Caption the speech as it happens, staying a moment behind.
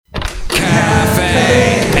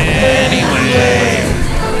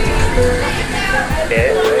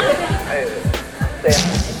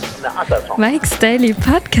Mike's Daily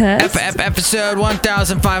Podcast. Episode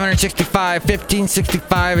 1565,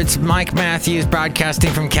 1565. It's Mike Matthews broadcasting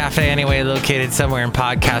from Cafe Anyway, located somewhere in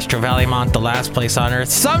Podcastro Valley, Mont, the last place on earth.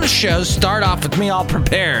 Some shows start off with me all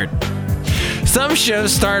prepared. Some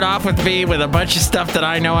shows start off with me with a bunch of stuff that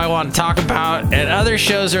I know I want to talk about, and other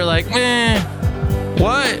shows are like,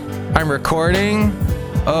 what? I'm recording?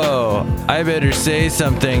 Oh, I better say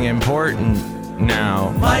something important now.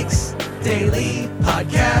 Mike's Daily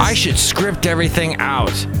Podcast. I should script everything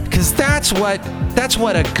out, because that's what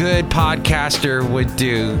a good podcaster would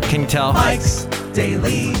do. Can you tell? Mike's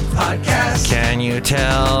Daily Podcast. Can you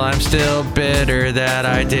tell I'm still bitter that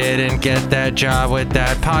I didn't get that job with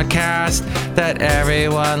that podcast that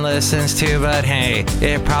everyone listens to? But hey,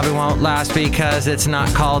 it probably won't last because it's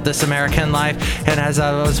not called This American Life. And as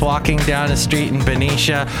I was walking down the street in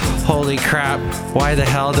Benicia, holy crap, why the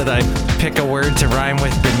hell did I pick a word to rhyme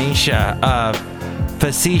with Benicia?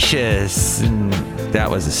 Facetious.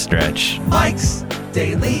 That was a stretch. Mike's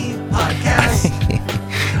Daily Podcast.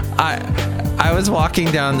 I was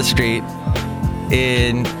walking down the street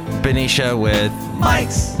in Benicia with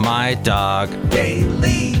Mike's my dog,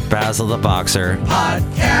 Daily Basil the Boxer.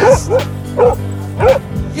 Podcast.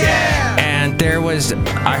 Yeah! And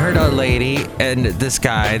I heard a lady and this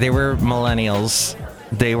guy, they were millennials.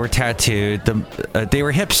 They were tattooed. They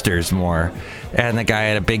were hipsters more. And the guy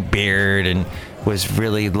had a big beard and was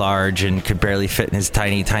really large and could barely fit in his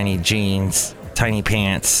tiny, tiny jeans, tiny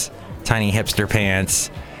pants, tiny hipster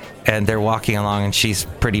pants. And they're walking along, and she's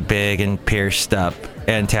pretty big and pierced up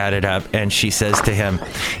and tatted up. And she says to him,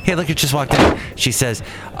 hey, look, it just walked in. She says,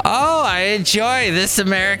 oh, I enjoy This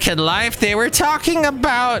American Life. They were talking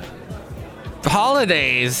about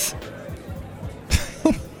holidays.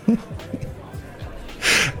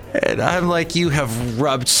 And I'm like, you have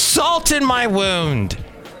rubbed salt in my wound.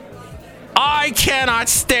 I cannot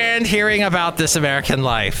stand hearing about This American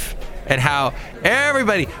Life and how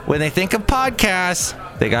everybody, when they think of podcasts,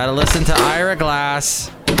 they got to listen to Ira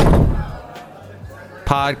Glass.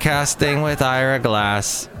 Podcasting with Ira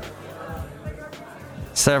Glass.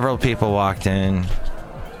 Several people walked in.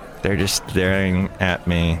 They're just staring at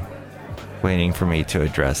me, waiting for me to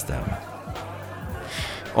address them.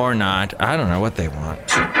 Or not. I don't know what they want.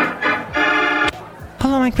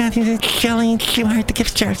 Hello, Mike Matthews. It's Kelly Schuhart, the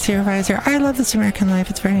gift shop supervisor. I love This American Life.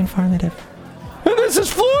 It's very informative. And this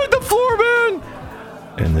is Floyd, the floorman.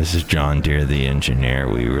 And this is John Deere, the engineer.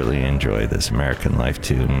 We really enjoy This American Life,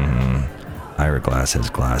 too. Ira Glass has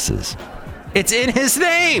glasses. It's in his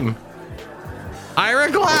name! Ira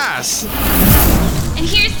Glass! And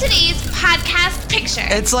here's today's podcast picture.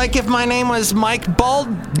 It's like if my name was Mike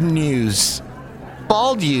Baldnews.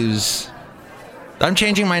 Baldnews. I'm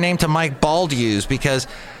changing my name to Mike Baldnews because,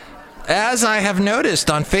 as I have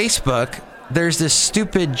noticed on Facebook, there's this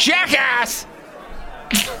stupid jackass!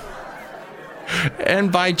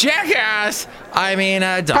 And by jackass, I mean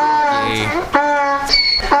a donkey.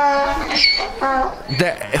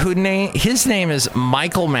 His name is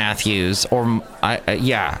Michael Matthews,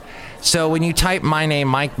 yeah. So when you type my name,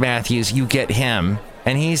 Mike Matthews, you get him.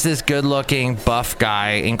 And he's this good-looking, buff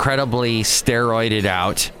guy, incredibly steroided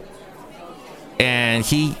out. And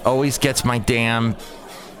he always gets my damn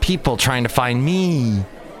people trying to find me.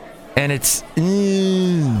 And it's...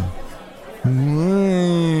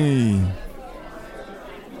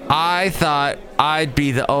 I thought I'd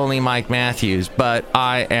be the only Mike Matthews, but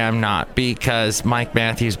I am not, because Mike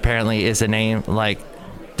Matthews apparently is a name like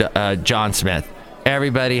John Smith.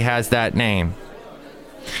 Everybody has that name.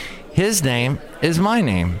 His name is my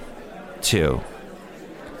name, too.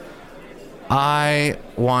 I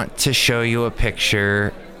want to show you a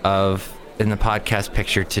picture in the podcast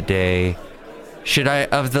picture today.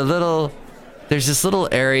 There's this little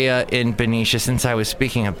area in Benicia, since I was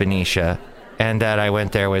speaking of Benicia, and that I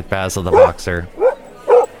went there with Basil the Boxer.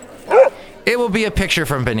 It will be a picture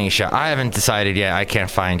from Benicia. I haven't decided yet. I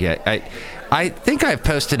can't find yet. I think I've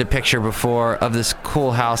posted a picture before of this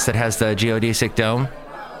cool house that has the geodesic dome.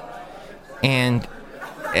 And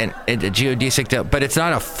a geodesic dome, but it's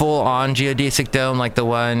not a full-on geodesic dome like the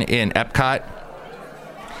one in Epcot.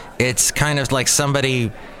 It's kind of like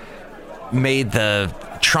somebody made the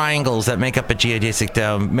triangles that make up a geodesic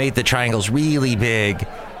dome, made the triangles really big,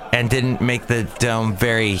 and didn't make the dome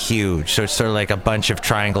very huge. So it's sort of like a bunch of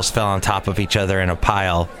triangles fell on top of each other in a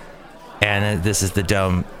pile. And this is the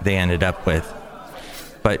dome they ended up with.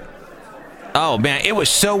 But, oh man, it was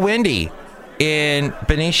so windy in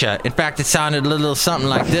Benicia. In fact, it sounded a little something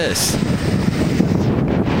like this.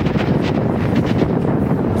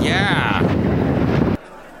 Yeah.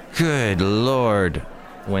 Good Lord.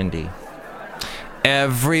 Windy.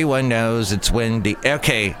 Everyone knows it's windy.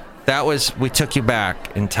 Okay, we took you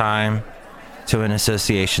back in time to an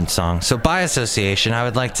association song. So by association, I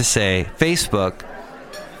would like to say Facebook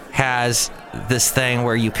has this thing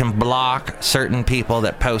where you can block certain people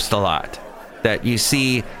that post a lot, that you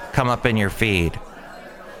see come up in your feed.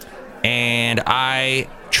 And I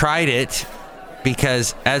tried it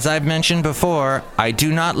because, as I've mentioned before, I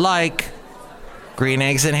do not like green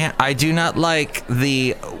eggs and ham. I do not like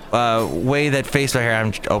the way that Facebook... Here,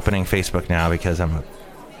 I'm opening Facebook now because I'm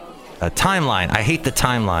a timeline. I hate the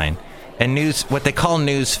timeline. And news, what they call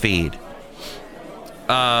news feed.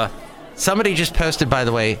 Somebody just posted, by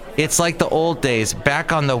the way, it's like the old days,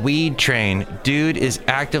 back on the weed train. Dude is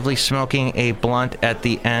actively smoking a blunt at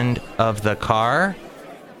the end of the car.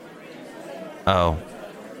 Oh.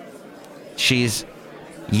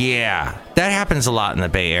 Yeah, that happens a lot in the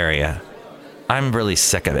Bay Area. I'm really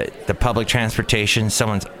sick of it. The public transportation,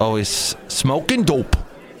 someone's always smoking dope.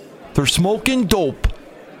 They're smoking dope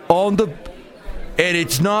on the... And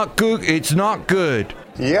it's not good. It's not good.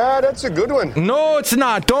 Yeah, that's a good one. No, it's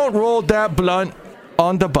not. Don't roll that blunt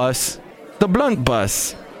on the bus. The blunt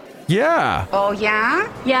bus. Yeah. Oh,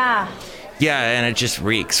 yeah? Yeah. Yeah, and it just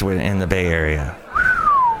reeks in the Bay Area.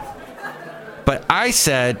 But I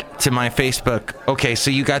said to my Facebook, okay,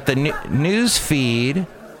 so you got the news feed,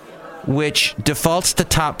 which defaults to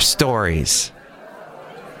top stories.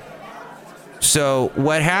 So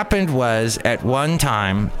what happened was, at one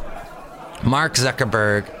time, Mark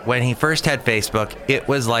Zuckerberg, when he first had Facebook, it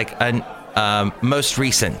was like a most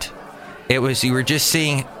recent. It was, you were just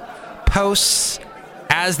seeing posts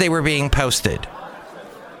as they were being posted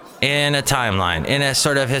in a timeline, in a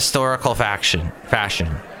sort of historical fashion.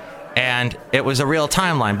 And it was a real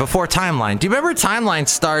timeline before timeline. Do you remember timeline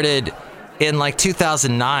started in like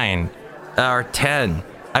 2009 or 10?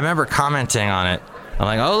 I remember commenting on it. I'm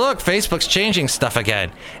like, oh, look, Facebook's changing stuff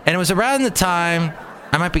again. And it was around the time,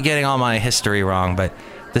 I might be getting all my history wrong, but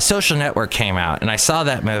The Social Network came out, and I saw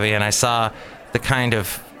that movie, and I saw the kind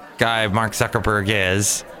of guy Mark Zuckerberg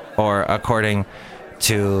is, or according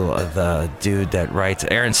to the dude that writes,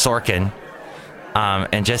 Aaron Sorkin,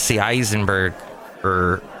 and Jesse Eisenberg,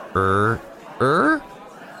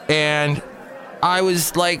 and I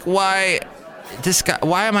was like, why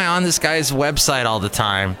am I on this guy's website all the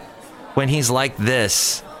time when he's like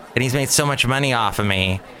this, and he's made so much money off of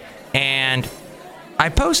me? And I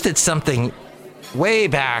posted something way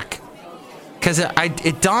back because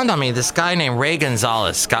it dawned on me, this guy named Ray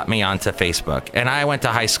Gonzalez got me onto Facebook, and I went to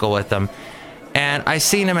high school with him, and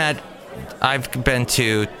I've been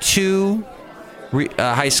to 2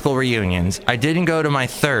 high school reunions. I didn't go to my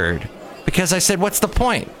 3rd because I said, what's the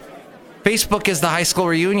point? Facebook is the high school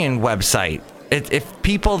reunion website. If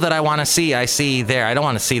people that I want to see, I see there. I don't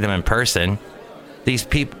want to see them in person. These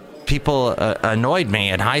people annoyed me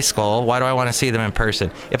in high school. Why do I want to see them in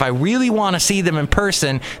person? If I really want to see them in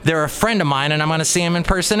person, they're a friend of mine, and I'm going to see them in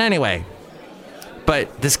person anyway.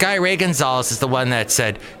 But this guy, Ray Gonzalez, is the one that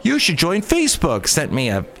said, you should join Facebook, sent me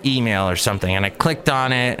an email or something. And I clicked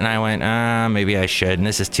on it, and I went, maybe I should. And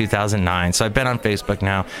this is 2009. So I've been on Facebook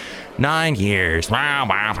now 9 years. Wow,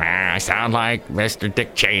 I sound like Mr.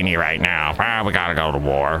 Dick Cheney right now. We got to go to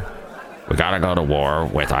war. We got to go to war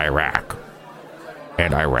with Iraq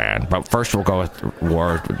and Iran. But first we'll go with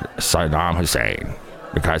war with Saddam Hussein,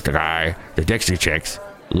 because the Dixie Chicks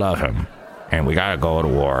love him. And we got to go to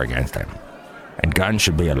war against him. And guns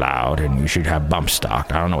should be allowed, and you should have bump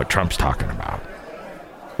stock. I don't know what Trump's talking about.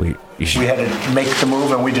 We had to make the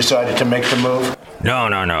move, and we decided to make the move. No.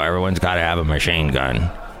 Everyone's got to have a machine gun,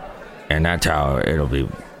 and that's how it'll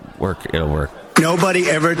work. Nobody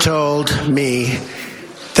ever told me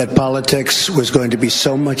that politics was going to be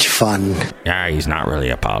so much fun. Yeah, he's not really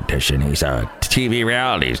a politician. He's a TV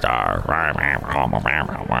reality star.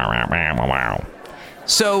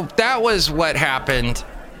 So that was what happened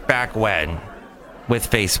back when with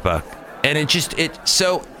Facebook. And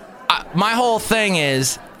my whole thing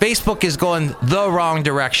is Facebook is going the wrong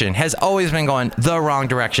direction, has always been going the wrong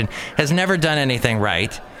direction, has never done anything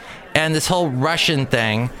right. And this whole Russian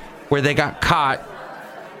thing where they got caught,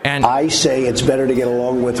 and I say it's better to get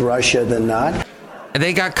along with Russia than not.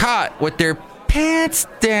 They got caught with their pants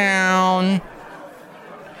down.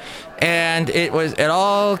 And it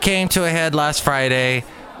all came to a head last Friday.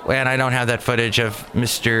 And I don't have that footage of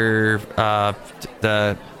Mr.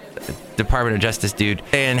 The Department of Justice dude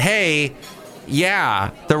saying, hey, yeah,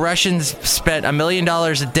 the Russians spent $1 million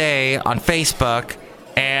a day on Facebook,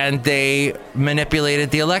 and they manipulated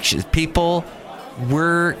the elections. People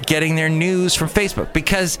were getting their news from Facebook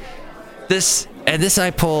because this I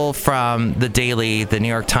pull from the Daily, the New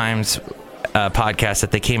York Times podcast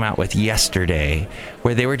that they came out with yesterday,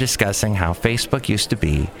 where they were discussing how Facebook used to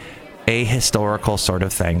be a historical sort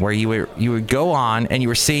of thing, where you would go on and you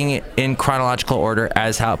were seeing it in chronological order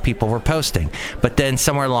as how people were posting. But then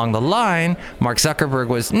somewhere along the line, Mark Zuckerberg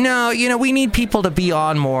was, no, we need people to be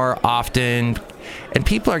on more often. And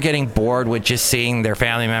people are getting bored with just seeing their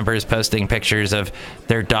family members posting pictures of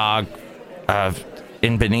their dog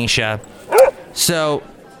in Benicia. So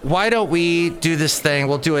why don't we do this thing?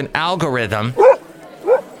 We'll do an algorithm.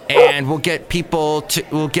 And we'll get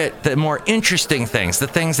we'll get the more interesting things, the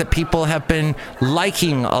things that people have been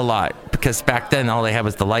liking a lot, because back then all they had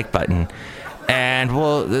was the like button. And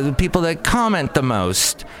the people that comment the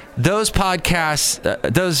most, those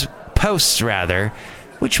posts rather,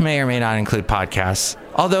 which may or may not include podcasts.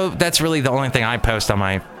 Although that's really the only thing I post on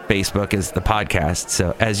my Facebook is the podcast.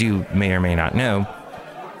 So as you may or may not know,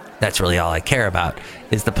 that's really all I care about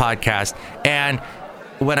is the podcast. And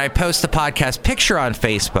when I post the podcast picture on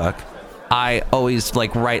Facebook, I always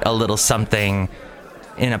write a little something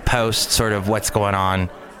in a post, sort of what's going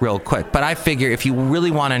on real quick. But I figure if you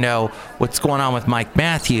really want to know what's going on with Mike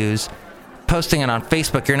Matthews, posting it on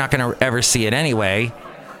Facebook, you're not going to ever see it anyway.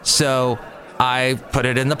 So I put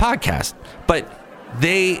it in the podcast. But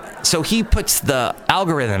so he puts the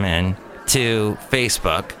algorithm in to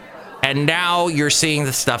Facebook, and now you're seeing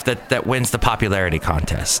the stuff that wins the popularity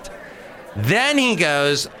contest. Then he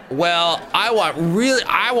goes, well, I want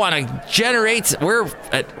to generate.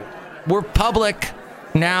 We're public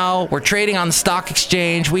now. We're trading on the stock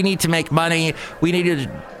exchange. We need to make money. We need to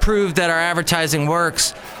prove that our advertising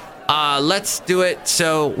works. Let's do it.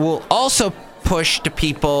 So we'll also push to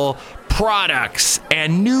people products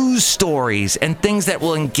and news stories and things that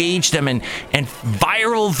will engage them and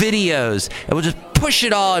viral videos. And we'll just push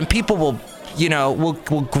it all, and people will,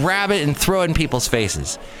 will grab it and throw it in people's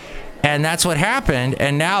faces. And that's what happened.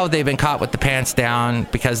 And now they've been caught with the pants down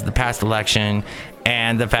because of the past election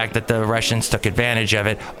and the fact that the Russians took advantage of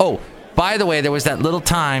it. Oh, by the way, there was that little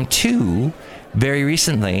time, too, very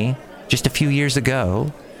recently, just a few years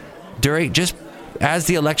ago, just as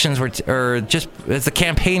the elections were, just as the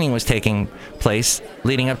campaigning was taking place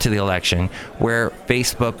leading up to the election, where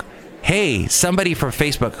Facebook, somebody from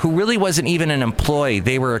Facebook, who really wasn't even an employee,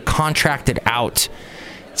 they were contracted out,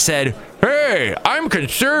 said, hey, I'm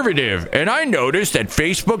conservative, and I noticed that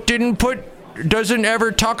Facebook doesn't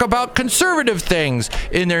ever talk about conservative things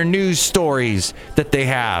in their news stories that they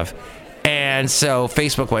have. And so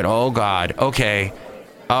Facebook went, oh God, okay,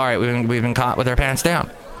 all right, we've been caught with our pants down,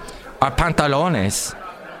 our pantalones.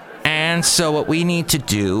 And so what we need to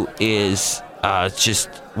do is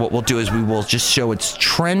we will just show it's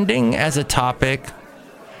trending as a topic,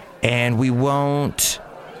 and we won't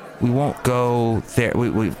go there.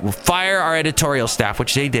 We'll fire our editorial staff,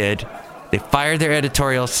 which they did. They fired their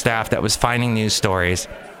editorial staff that was finding news stories.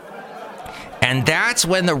 And that's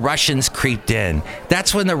when the Russians creeped in.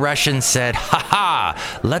 That's when the Russians said,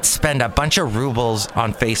 let's spend a bunch of rubles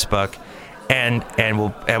on Facebook and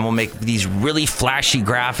we'll make these really flashy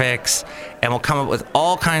graphics, and we'll come up with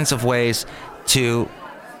all kinds of ways to,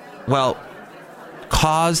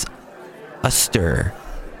 cause a stir.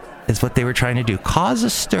 Is what they were trying to do. Cause a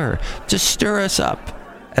stir. To stir us up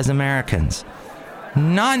as Americans.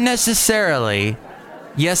 Not necessarily.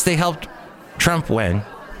 Yes, they helped Trump win.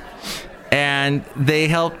 And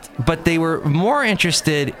but they were more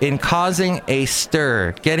interested in causing a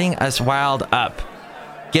stir, getting us riled up,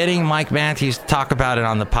 getting Mike Matthews to talk about it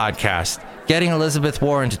on the podcast, getting Elizabeth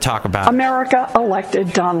Warren to talk about it. America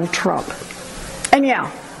elected Donald Trump. And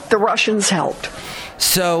the Russians helped.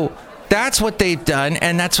 So that's what they've done,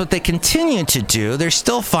 and that's what they continue to do. They're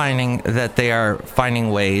still finding that they are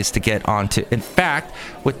finding ways to get onto. In fact,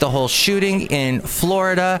 with the whole shooting in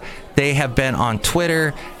Florida, they have been on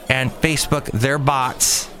Twitter and Facebook. Their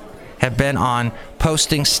bots have been on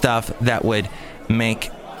posting stuff that would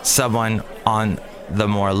make someone on the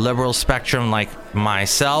more liberal spectrum like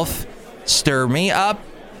myself stir me up,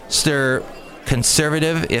 stir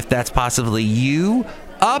conservative, if that's possibly you,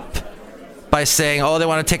 up, by saying, they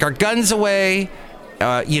want to take our guns away.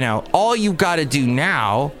 All you got to do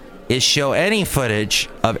now is show any footage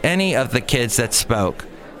of any of the kids that spoke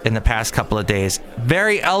in the past couple of days.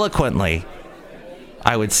 Very eloquently,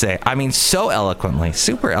 I would say. I mean, so eloquently,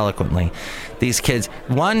 super eloquently. These kids,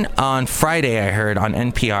 one on Friday I heard on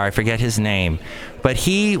NPR, I forget his name, but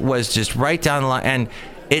he was just right down the line. And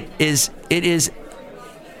it is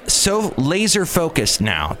so laser focused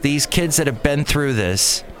now. These kids that have been through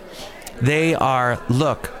this, they are,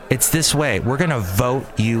 look, it's this way. We're going to vote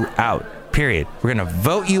you out, period. We're going to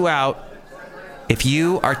vote you out. If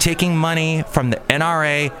you are taking money from the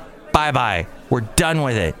NRA, bye-bye. We're done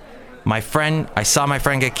with it. I saw my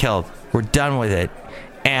friend get killed. We're done with it.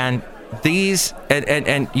 And these,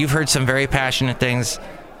 and you've heard some very passionate things.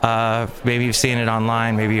 Maybe you've seen it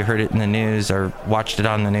online. Maybe you heard it in the news or watched it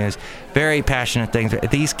on the news. Very passionate things.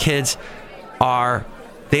 These kids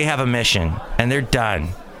they have a mission and they're done.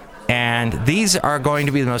 And these are going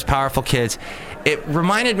to be the most powerful kids. It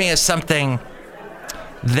reminded me of something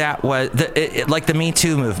that was like the Me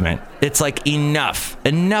Too movement. It's like enough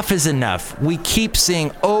is enough. We keep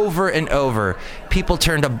seeing over and over people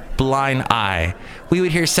turned a blind eye. We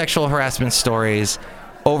would hear sexual harassment stories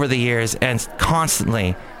over the years, and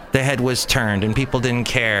constantly the head was turned and people didn't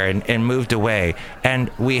care and moved away.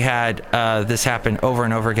 And we had this happen over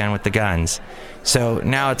and over again with the guns. So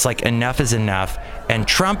now it's like enough is enough. And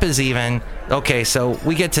Trump is even okay. So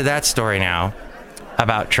we get to that story now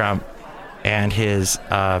about Trump and his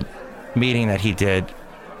meeting that he did.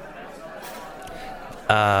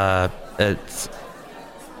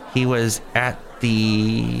 He was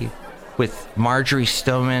with Marjorie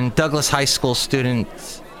Stoneman, Douglas High School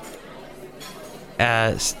students,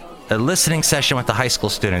 as a listening session with the high school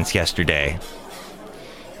students yesterday.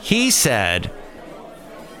 He said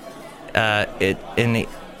that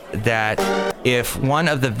if one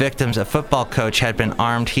of the victims, a football coach, had been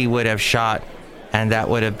armed, he would have shot, and that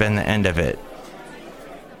would have been the end of it.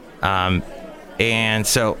 And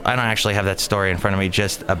so I don't actually have that story in front of me,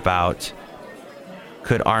 just about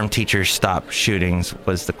could armed teachers stop shootings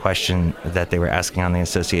was the question that they were asking on the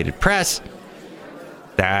Associated Press.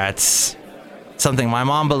 That's something my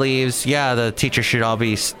mom believes. Yeah, the teachers should all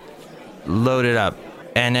be loaded up.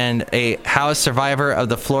 And then how a survivor of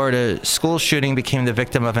the Florida school shooting became the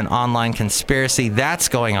victim of an online conspiracy. That's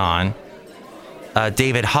going on.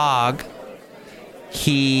 David Hogg,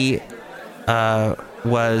 he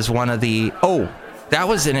was one of the... Oh, that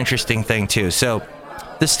was an interesting thing, too. So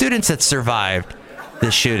the students that survived the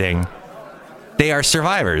shooting, they are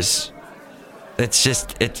survivors.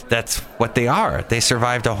 That's what they are. They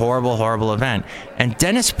survived a horrible, horrible event. And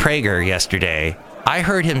Dennis Prager yesterday, I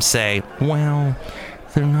heard him say, well,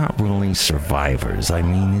 they're not really survivors. I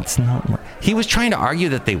mean, it's not... He was trying to argue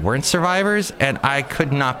that they weren't survivors, and I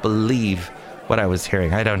could not believe what I was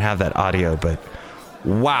hearing. I don't have that audio, but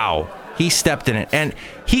wow, he stepped in it. And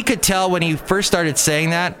he could tell when he first started saying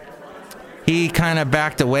that, he kind of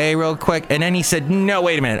backed away real quick, and then he said, no,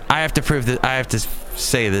 wait a minute, I have to prove that, I have to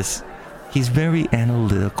say this. He's very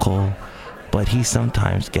analytical, but he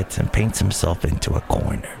sometimes paints himself into a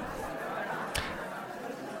corner.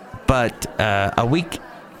 But a week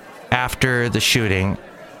after the shooting,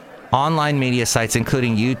 online media sites,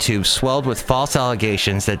 including YouTube, swelled with false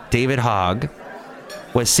allegations that David Hogg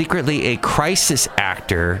was secretly a crisis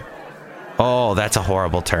actor. Oh, that's a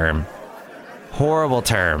horrible term. Horrible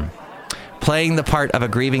term. Playing the part of a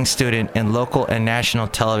grieving student in local and national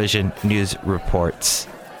television news reports.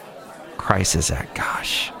 Crisis act.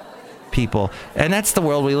 Gosh. People. And that's the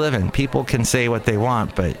world we live in. People can say what they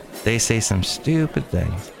want, but they say some stupid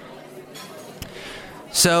things.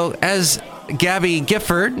 So, as Gabby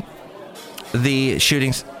Gifford, the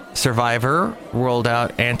shooting survivor, rolled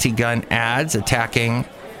out anti-gun ads attacking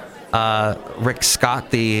Rick Scott,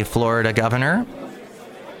 the Florida governor,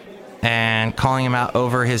 and calling him out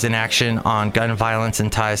over his inaction on gun violence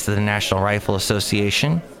and ties to the National Rifle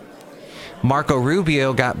Association. Marco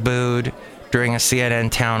Rubio got booed during a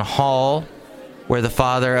CNN town hall where the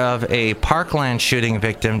father of a Parkland shooting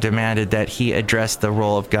victim demanded that he address the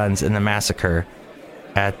role of guns in the massacre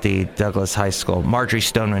at the Douglas High School, Marjorie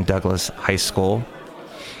Stoneman Douglas High School.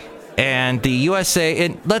 And the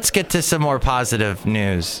USA, let's get to some more positive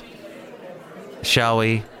news, shall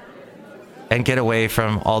we? And get away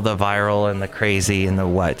from all the viral and the crazy and the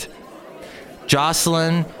what.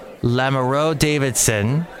 Jocelyn Lamoureux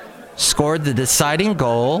Davidson scored the deciding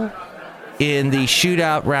goal in the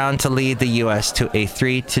shootout round to lead the U.S. to a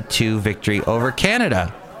 3-2 victory over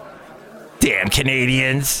Canada. Damn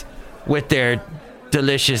Canadians with their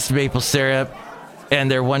delicious maple syrup and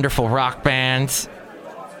their wonderful rock bands.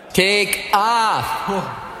 Take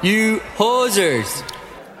off, you hosers.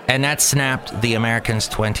 And that snapped the Americans'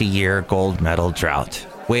 20-year gold medal drought.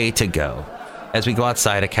 Way to go. As we go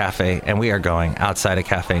outside a cafe, and we are going outside a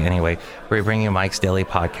cafe anyway, we bring you Mike's Daily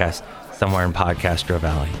Podcast somewhere in Podcastro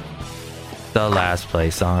Valley. The last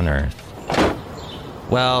place on earth.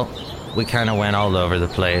 Well, we kind of went all over the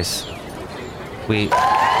place. We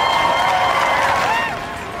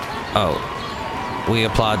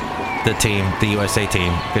applaud the team, the USA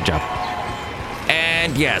team. Good job.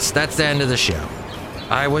 And yes, that's the end of the show.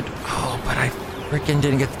 But I freaking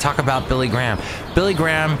didn't get to talk about Billy Graham. Billy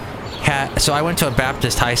Graham so I went to a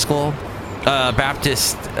Baptist high school,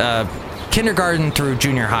 Baptist kindergarten through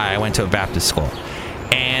junior high, I went to a Baptist school.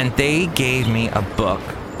 And they gave me a book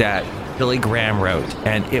that Billy Graham wrote,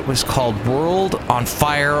 and it was called World on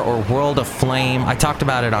Fire or World of Flame. I talked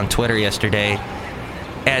about it on Twitter yesterday.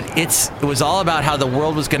 And it was all about how the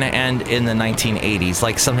world was going to end in the 1980s,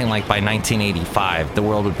 like something like by 1985, the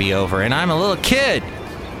world would be over. And I'm a little kid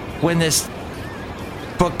when this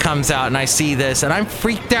book comes out and I see this and I'm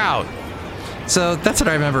freaked out. So that's what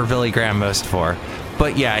I remember Billy Graham most for.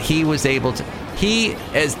 But yeah, he was able to,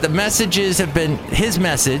 as the messages have been, his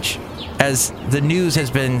message, as the news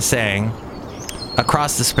has been saying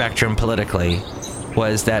across the spectrum politically,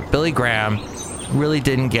 was that Billy Graham really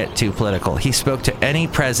didn't get too political. He spoke to any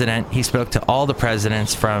president. He spoke to all the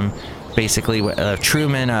presidents from basically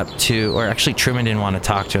Truman up to, or actually Truman didn't want to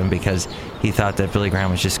talk to him because he thought that Billy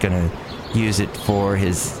Graham was just going to use it for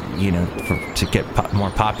his, to get more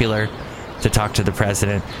popular, to talk to the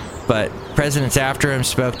president. But presidents after him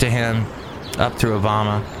spoke to him up through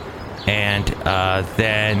Obama. And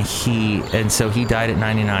so he died at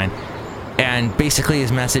 99. And basically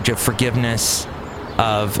his message of forgiveness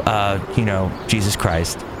of Jesus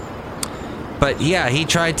Christ. But yeah, he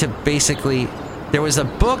tried to basically, there was a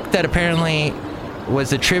book that apparently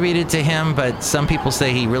was attributed to him, but some people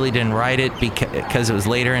say he really didn't write it because it was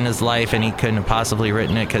later in his life and he couldn't have possibly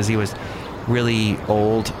written it because he was really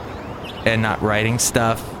old and not writing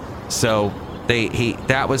stuff. So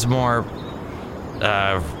that was more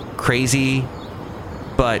crazy,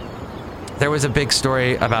 but there was a big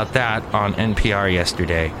story about that on NPR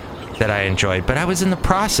yesterday that I enjoyed. But I was in the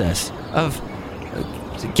process of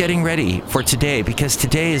getting ready for today, because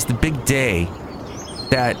today is the big day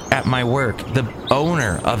that at my work, the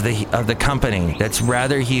owner of the company that's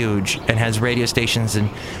rather huge and has radio stations in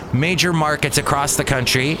major markets across the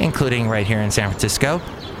country, including right here in San Francisco,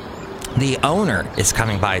 the owner is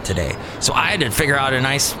coming by today. So I had to figure out a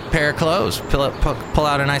nice pair of clothes, pull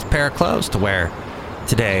out a nice pair of clothes to wear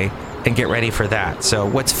today and get ready for that. So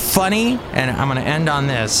what's funny, and I'm going to end on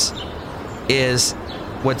this, is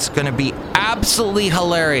what's going to be absolutely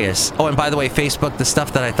hilarious. Oh, and by the way, Facebook, the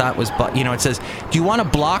stuff that I thought was, it says, do you want to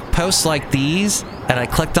block posts like these? And I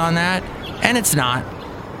clicked on that, and it's not.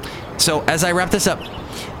 So as I wrap this up,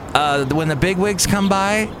 when the bigwigs come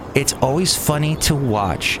by, it's always funny to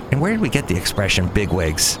watch. And where did we get the expression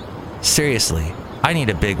bigwigs? Seriously, I need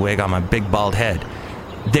a big wig on my big bald head.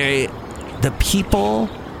 The people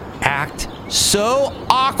act so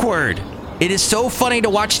awkward. It is so funny to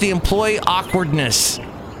watch the employee awkwardness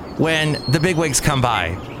when the bigwigs come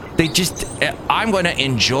by. I'm going to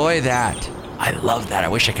enjoy that. I love that. I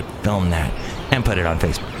wish I could film that and put it on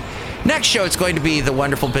Facebook. Next show, it's going to be the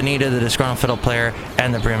wonderful Benita, the disgruntled fiddle player,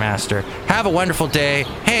 and the brewmaster. Have a wonderful day.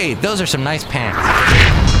 Hey, those are some nice pants.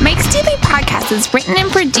 Mike's Daily Podcast is written and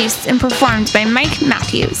produced and performed by Mike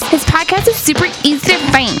Matthews. His podcast is super easy to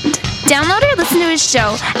find. Download or listen to his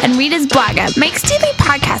show and read his blog at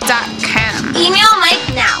mikesdailypodcast.com. Email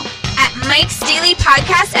Mike now at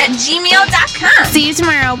mikesdailypodcast@gmail.com. See you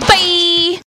tomorrow. Bye!